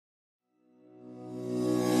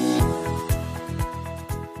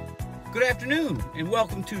afternoon, and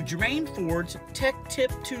welcome to Jermaine Ford's Tech Tip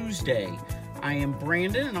Tuesday. I am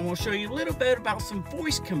Brandon, and I'm going to show you a little bit about some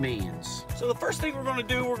voice commands. So the first thing we're going to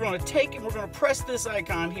do, we're going to take and we're going to press this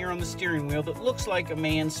icon here on the steering wheel that looks like a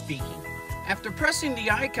man speaking. After pressing the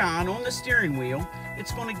icon on the steering wheel,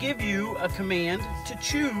 it's going to give you a command to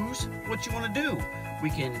choose what you want to do. We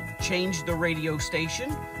can change the radio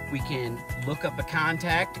station, we can look up a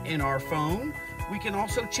contact in our phone, we can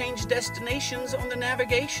also change destinations on the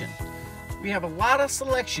navigation. We have a lot of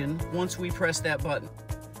selection once we press that button.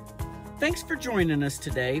 Thanks for joining us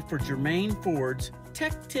today for Jermaine Ford's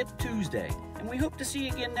Tech Tip Tuesday, and we hope to see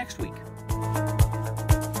you again next week.